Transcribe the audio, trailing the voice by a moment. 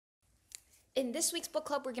In this week's book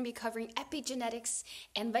club, we're going to be covering epigenetics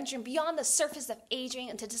and venturing beyond the surface of aging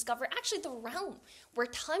and to discover actually the realm where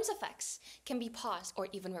time's effects can be paused or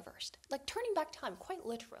even reversed. Like turning back time, quite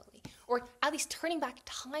literally, or at least turning back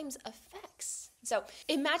time's effects. So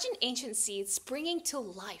imagine ancient seeds springing to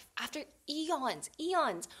life after eons,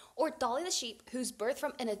 or Dolly the sheep, whose birth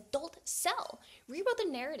from an adult cell rewrote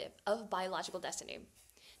the narrative of biological destiny,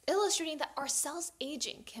 illustrating that our cells'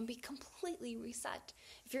 aging can be completely reset.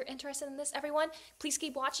 If you're interested in this, everyone, please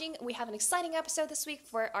keep watching. We have an exciting episode this week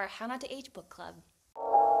for our How Not to Age book club.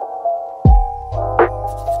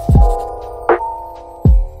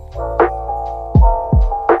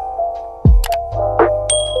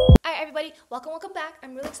 Welcome back.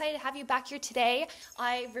 I'm really excited to have you back here today.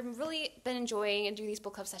 I've really been enjoying doing these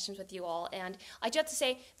book club sessions with you all, and I do have to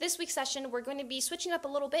say, this week's session, we're going to be switching up a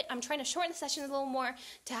little bit. I'm trying to shorten the session a little more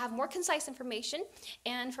to have more concise information,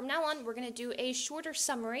 and from now on, we're going to do a shorter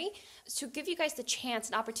summary to give you guys the chance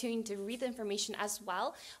and opportunity to read the information as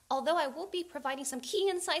well, although I will be providing some key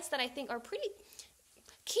insights that I think are pretty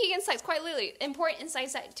key insights, quite literally, important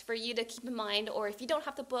insights that for you to keep in mind, or if you don't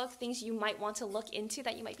have the book, things you might want to look into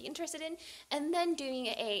that you might be interested in, and then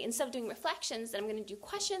instead of doing reflections, then I'm going to do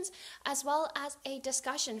questions, as well as a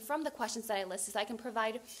discussion from the questions that I listed, so I can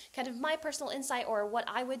provide kind of my personal insight or what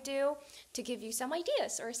I would do to give you some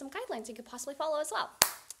ideas or some guidelines you could possibly follow as well.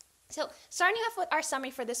 So, starting off with our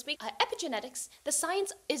summary for this week, epigenetics, the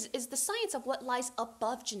science is the science of what lies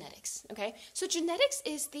above genetics, okay? So genetics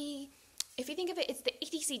is if you think of it, it's the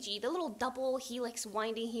ATCG, the little double helix,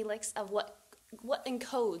 winding helix of what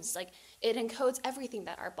encodes, like it encodes everything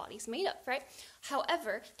that our body's made of, right?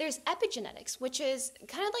 However, there's epigenetics, which is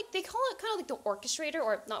kind of like, they call it kind of like the orchestrator,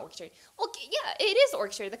 or not orchestrator, well, yeah, it is the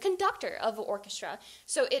orchestrator, the conductor of the orchestra.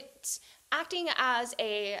 So it's acting as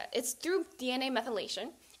it's through DNA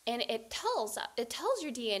methylation, and it tells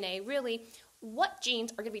your DNA really what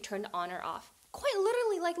genes are going to be turned on or off. Quite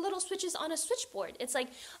literally like little switches on a switchboard. It's like,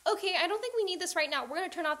 okay, I don't think we need this right now. We're going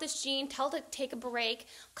to turn off this gene, tell it to take a break,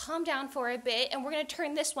 calm down for a bit, and we're going to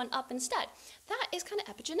turn this one up instead. That is kind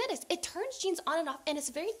of epigenetics. It turns genes on and off, and it's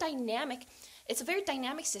very dynamic. It's a very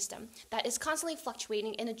dynamic system that is constantly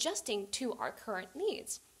fluctuating and adjusting to our current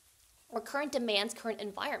needs, or current demands, current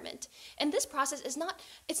environment. And this process it's not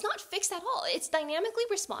fixed at all. It's dynamically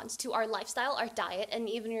responds to our lifestyle, our diet, and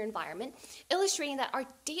even your environment, illustrating that our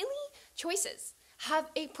daily choices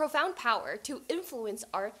have a profound power to influence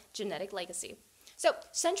our genetic legacy. So,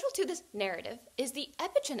 central to this narrative is the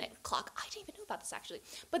epigenetic clock. I didn't even know about this actually,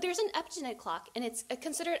 but there's an epigenetic clock, and it's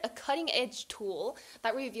considered a cutting-edge tool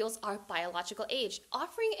that reveals our biological age,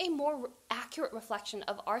 offering a more accurate reflection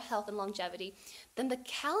of our health and longevity than the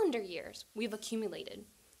calendar years we've accumulated.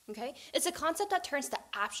 Okay? It's a concept that turns the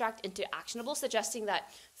abstract into actionable, suggesting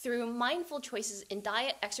that through mindful choices in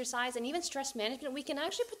diet, exercise, and even stress management, we can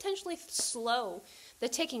actually potentially slow the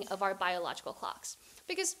ticking of our biological clocks.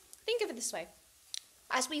 Because think of it this way.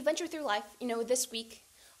 As we venture through life, this week,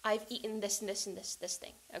 I've eaten this and this and this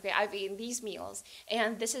thing. Okay, I've eaten these meals,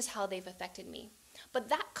 and this is how they've affected me. But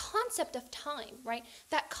that concept of time, right?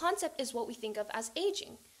 That concept is what we think of as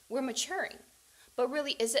aging. We're maturing. But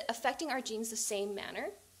really, is it affecting our genes the same manner?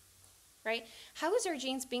 Right? How is our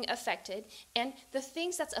genes being affected? And the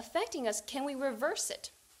things that's affecting us, can we reverse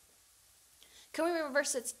it? Can we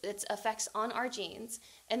reverse its effects on our genes?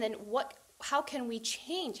 And then how can we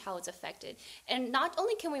change how it's affected? And not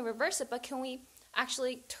only can we reverse it, but can we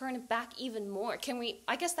actually turn it back even more?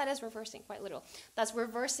 I guess that is reversing, quite literal. That's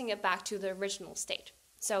reversing it back to the original state.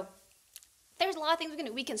 So there's a lot of things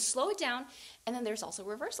we can slow it down, and then there's also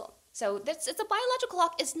reversal. So it's a biological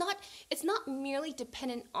clock. It's not merely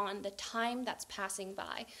dependent on the time that's passing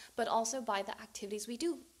by, but also by the activities we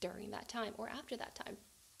do during that time or after that time.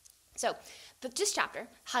 So this chapter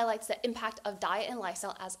highlights the impact of diet and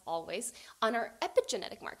lifestyle, as always, on our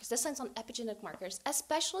epigenetic markers. This science on epigenetic markers,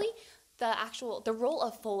 especially the role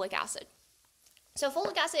of folic acid. So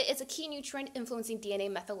folic acid is a key nutrient influencing DNA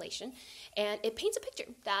methylation, and it paints a picture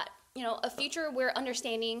that a future we're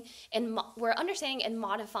understanding and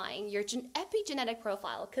modifying your epigenetic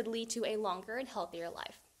profile could lead to a longer and healthier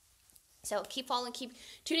life. So keep following, keep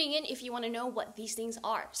tuning in if you want to know what these things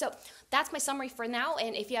are. So that's my summary for now,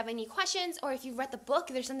 and if you have any questions or if you've read the book,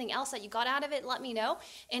 if there's something else that you got out of it, let me know.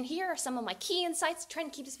 And here are some of my key insights,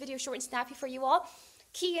 trying to keep this video short and snappy for you all.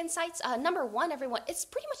 Key insights, number one, everyone, it's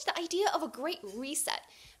pretty much the idea of a great reset,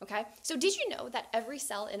 okay? So did you know that every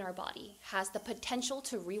cell in our body has the potential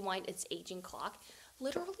to rewind its aging clock?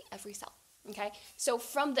 Literally every cell, okay? So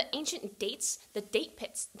from the ancient dates, the date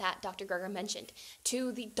pits that Dr. Gerger mentioned,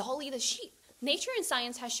 to the Dolly the sheep, Nature and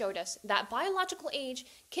science has showed us that biological age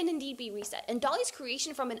can indeed be reset. And Dolly's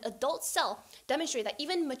creation from an adult cell demonstrate that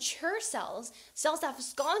even mature cells that have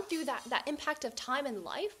gone through that impact of time and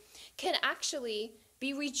life, can actually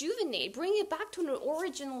be rejuvenated, bringing it back to an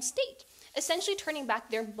original state, essentially turning back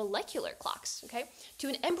their molecular clocks, okay, to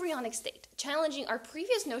an embryonic state, challenging our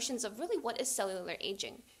previous notions of really what is cellular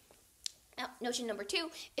aging. Now, notion number 2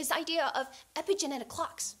 is the idea of epigenetic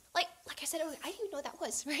clocks. Like I said earlier, I didn't even know what that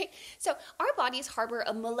was, right? So our bodies harbor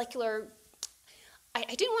a molecular, I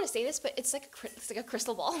didn't want to say this, but it's like a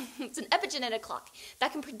crystal ball. It's an epigenetic clock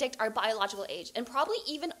that can predict our biological age and probably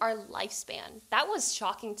even our lifespan. That was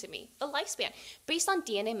shocking to me, the lifespan, based on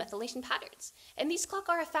DNA methylation patterns. And these clocks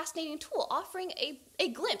are a fascinating tool, offering a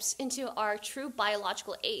glimpse into our true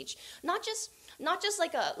biological age. Not just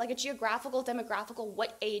like a geographical, demographical,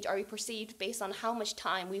 what age are we perceived based on how much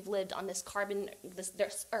time we've lived on this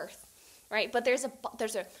this earth. Right, but there's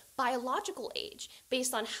a biological age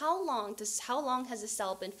based on how long has the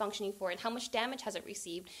cell been functioning for, and how much damage has it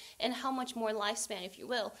received, and how much more lifespan, if you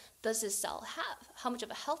will, does this cell have? How much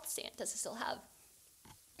of a health span does the cell have?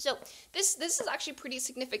 So this is actually pretty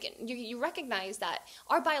significant. You recognize that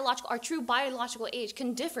our true biological age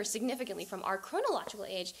can differ significantly from our chronological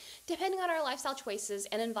age, depending on our lifestyle choices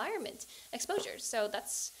and environment exposures. So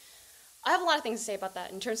I have a lot of things to say about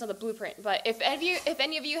that in terms of the blueprint, but if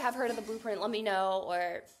any of you have heard of the blueprint, let me know,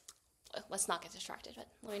 or let's not get distracted, but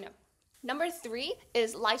let me know. Number 3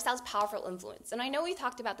 is lifestyle's powerful influence. And I know we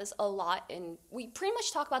talked about this a lot, and we pretty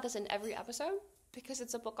much talk about this in every episode because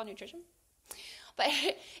it's a book on nutrition. But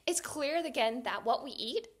it's clear, again, that what we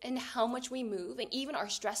eat and how much we move and even our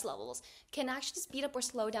stress levels can actually speed up or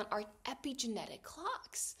slow down our epigenetic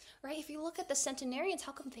clocks, right? If you look at the centenarians,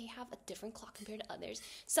 how come they have a different clock compared to others?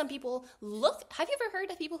 Some people have you ever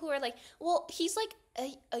heard of people who are like, well, he's like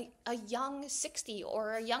a young 60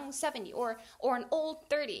 or a young 70 or an old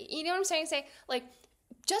 30. You know what I'm saying? Say, like,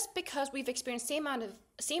 just because we've experienced same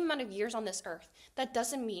amount of years on this earth, that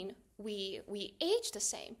doesn't mean we age the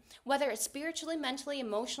same. Whether it's spiritually, mentally,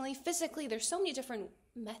 emotionally, physically, there's so many different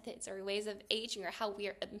methods or ways of aging or how we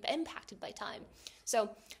are impacted by time. So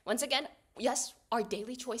once again, yes, our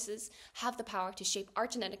daily choices have the power to shape our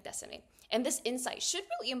genetic destiny. And this insight should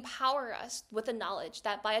really empower us with the knowledge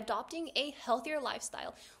that by adopting a healthier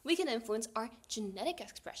lifestyle, we can influence our genetic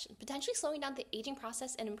expression, potentially slowing down the aging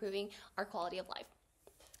process and improving our quality of life.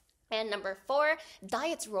 And number 4,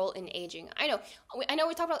 diet's role in aging. I know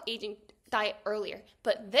we talked about aging diet earlier,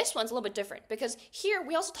 but this one's a little bit different because here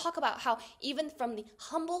we also talk about how even from the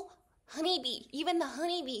humble honeybee, even the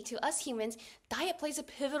honeybee to us humans, diet plays a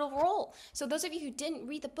pivotal role. So those of you who didn't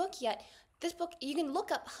read the book yet, this book, you can look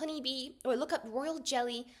up honeybee or look up royal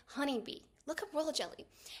jelly honeybee. Look up royal jelly.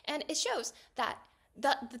 And it shows that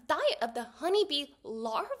the diet of the honeybee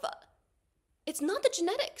larva, it's not the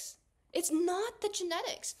genetics. It's not the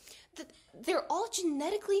genetics. They're all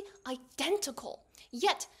genetically identical.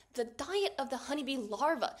 Yet, the diet of the honeybee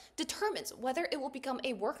larva determines whether it will become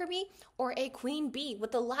a worker bee or a queen bee,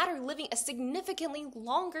 with the latter living a significantly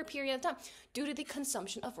longer period of time due to the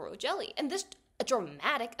consumption of royal jelly. And this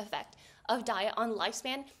dramatic effect of diet on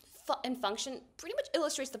lifespan and function pretty much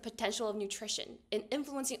illustrates the potential of nutrition in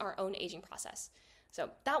influencing our own aging process. So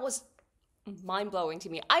that was mind-blowing to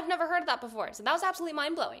me. I've never heard of that before, so that was absolutely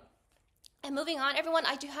mind-blowing. And moving on, everyone,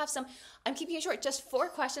 I'm keeping it short, just 4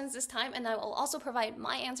 questions this time, and I will also provide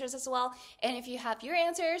my answers as well. And if you have your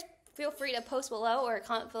answers, feel free to post below or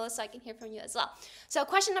comment below so I can hear from you as well. So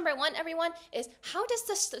question number 1, everyone, is how does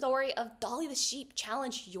the story of Dolly the sheep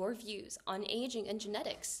challenge your views on aging and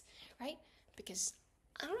genetics, right? Because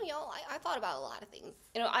I don't know, y'all, I thought about a lot of things.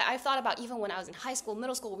 You know, I thought about even when I was in high school,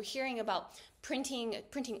 middle school, we're hearing about printing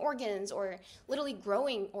organs or literally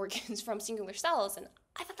growing organs from singular cells, and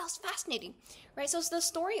I thought that was fascinating, right? So the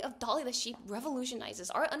story of Dolly the sheep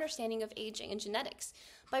revolutionizes our understanding of aging and genetics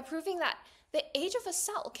by proving that the age of a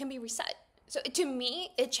cell can be reset. So to me,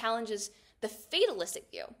 it challenges the fatalistic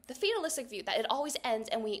view that it always ends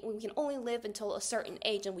and we can only live until a certain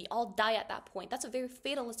age and we all die at that point. That's a very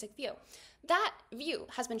fatalistic view. That view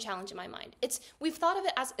has been challenged in my mind. We've thought of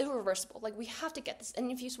it as irreversible, like we have to get this.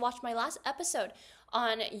 And if you watched my last episode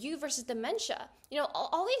on you versus dementia, you know,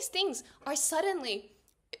 all these things are suddenly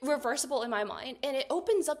reversible in my mind, and it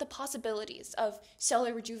opens up the possibilities of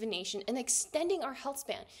cellular rejuvenation and extending our health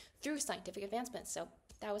span through scientific advancements. So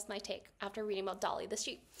that was my take after reading about Dolly the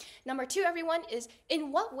sheep. Number 2, everyone, is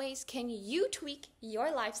in what ways can you tweak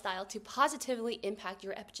your lifestyle to positively impact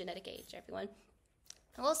your epigenetic age, everyone?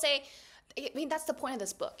 I will say, I mean, that's the point of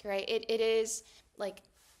this book, right? It is like,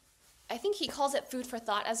 I think he calls it food for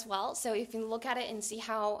thought as well. So if you look at it and see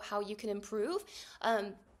how you can improve,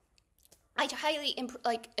 I highly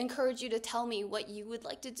encourage you to tell me what you would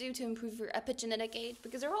like to do to improve your epigenetic age,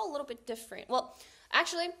 because they're all a little bit different. Well,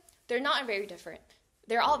 actually, they're not very different.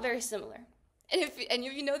 They're all very similar. And if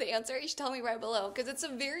you know the answer, you should tell me right below, because it's a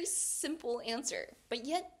very simple answer, but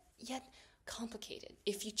yet complicated.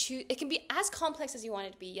 If you choose, it can be as complex as you want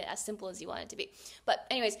it to be, yet as simple as you want it to be. But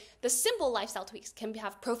anyways, the simple lifestyle tweaks can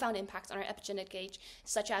have profound impacts on our epigenetic age,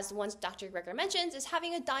 such as the ones Dr. Greger mentions, is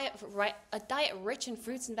having a diet rich in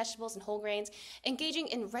fruits and vegetables and whole grains, engaging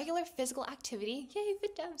in regular physical activity, yay,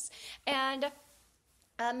 fit devs, and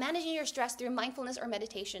managing your stress through mindfulness or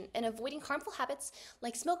meditation, and avoiding harmful habits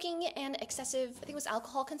like smoking and excessive, I think it was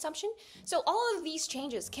alcohol consumption. So all of these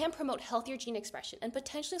changes can promote healthier gene expression and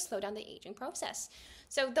potentially slow down the aging process.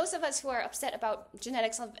 So those of us who are upset about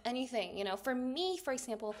genetics of anything, for me, for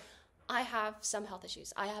example, I have some health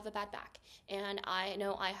issues. I have a bad back, and I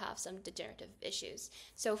know I have some degenerative issues.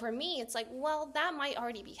 So for me, it's like, well, that might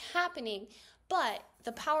already be happening, but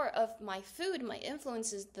the power of my food, my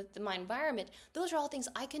influences, my environment, those are all things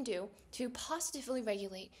I can do to positively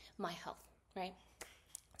regulate my health, right?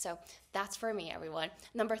 So that's for me, everyone.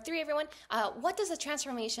 Number 3, everyone, what does the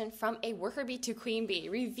transformation from a worker bee to queen bee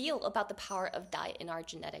reveal about the power of diet in our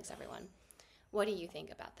genetics, everyone? What do you think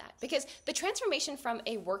about that? Because the transformation from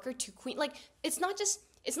a worker to queen, it's not just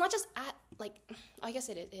at, I guess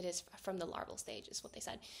it is from the larval stage is what they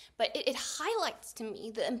said, but it highlights to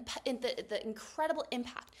me the incredible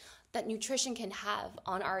impact that nutrition can have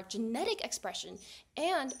on our genetic expression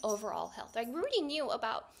and overall health. We already knew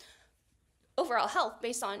about overall health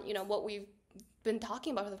based on, what we've been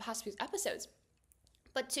talking about for the past few episodes.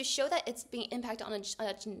 But to show that it's being impacted on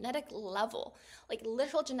a genetic level,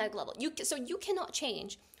 literal genetic level, so you cannot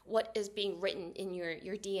change what is being written in your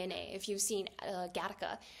DNA. If you've seen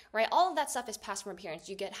Gattaca, right? All of that stuff is passed from parents.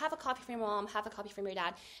 You have a copy from your mom, have a copy from your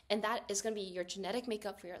dad, and that is going to be your genetic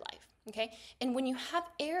makeup for your life. Okay? And when you have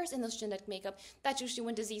errors in those genetic makeup, that's usually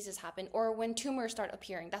when diseases happen or when tumors start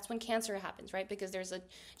appearing. That's when cancer happens, right? Because there's a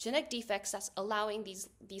genetic defects that's allowing these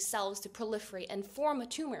cells to proliferate and form a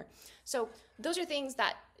tumor. So those are things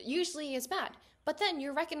that usually is bad. But then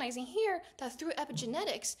you're recognizing here that through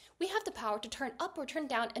epigenetics, we have the power to turn up or turn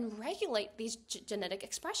down and regulate these genetic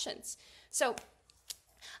expressions. So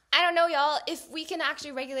I don't know, y'all, if we can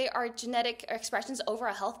actually regulate our genetic expressions over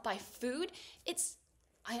our health by food, it's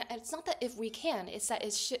not that if we can, it's that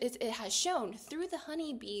it has shown through the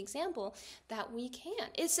honeybee example that we can.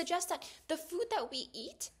 It suggests that the food that we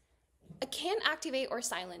eat can activate or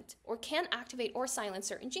silence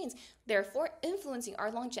certain genes, therefore influencing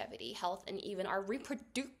our longevity, health, and even our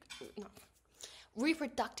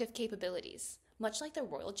reproductive capabilities, much like the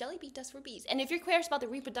royal jelly bee does for bees. And if you're curious about the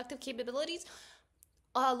reproductive capabilities,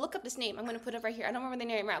 look up this name. I'm going to put it right here. I don't remember the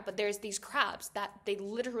name right, but there's these crabs that they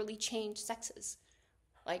literally change sexes.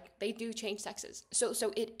 They do change sexes.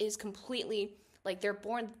 So it is completely, they're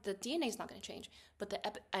born, the DNA is not going to change, but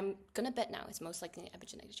I'm going to bet now it's most likely an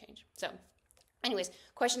epigenetic change. So anyways,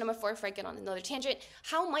 question number 4, before I get on another tangent,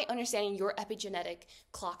 how might understanding your epigenetic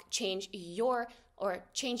clock change your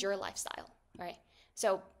lifestyle, right?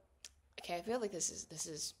 So, okay, I feel like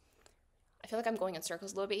I feel like I'm going in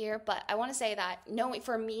circles a little bit here, but I want to say that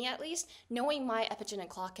for me at least, knowing my epigenetic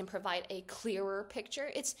clock can provide a clearer picture.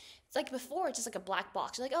 It's like before, it's just like a black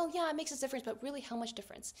box. You're like, oh yeah, it makes a difference, but really how much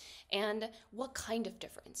difference? And what kind of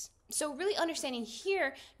difference? So really understanding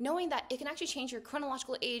here, knowing that it can actually change your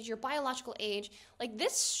chronological age, your biological age,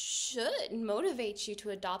 this should motivate you to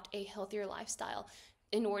adopt a healthier lifestyle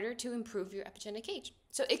in order to improve your epigenetic age.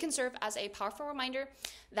 So it can serve as a powerful reminder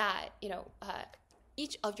that,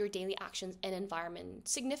 each of your daily actions and environment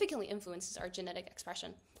significantly influences our genetic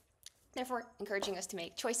expression, therefore encouraging us to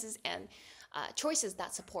make choices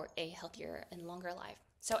that support a healthier and longer life.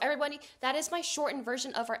 So everybody, that is my shortened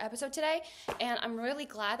version of our episode today, and I'm really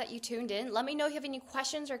glad that you tuned in. Let me know if you have any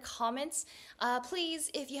questions or comments. Please,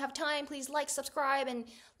 if you have time, please subscribe, and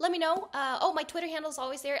let me know. My Twitter handle is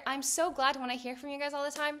always there. I'm so glad when I hear from you guys all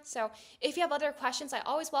the time. So if you have other questions, I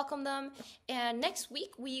always welcome them. And next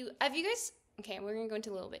week, okay, we're going to go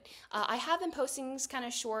into a little bit. I have been posting kind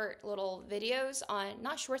of short little videos on,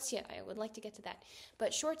 not shorts yet, I would like to get to that,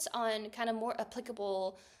 but shorts on kind of more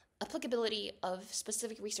applicability of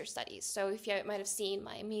specific research studies. So if you might have seen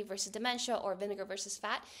my Me versus Dementia or Vinegar versus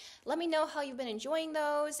Fat, let me know how you've been enjoying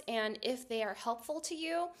those and if they are helpful to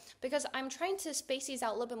you, because I'm trying to space these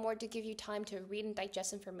out a little bit more to give you time to read and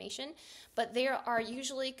digest information, but they're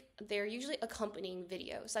usually accompanying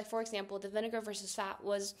videos. Like for example, the Vinegar versus Fat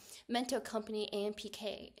was meant to accompany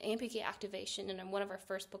AMPK activation in one of our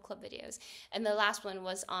first book club videos. And the last one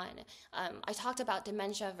was on, I talked about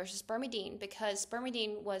dementia versus spermidine, because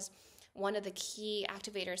spermidine was one of the key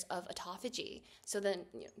activators of autophagy. So then,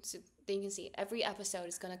 so then you can see every episode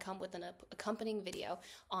is going to come with an accompanying video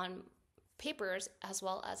on papers as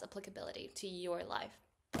well as applicability to your life.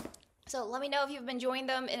 So let me know if you've been enjoying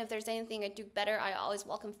them, and if there's anything I do better. I always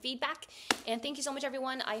welcome feedback. And thank you so much,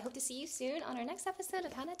 everyone. I hope to see you soon on our next episode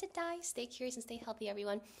of How Not to Die. Stay curious and stay healthy,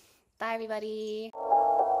 everyone. Bye, everybody.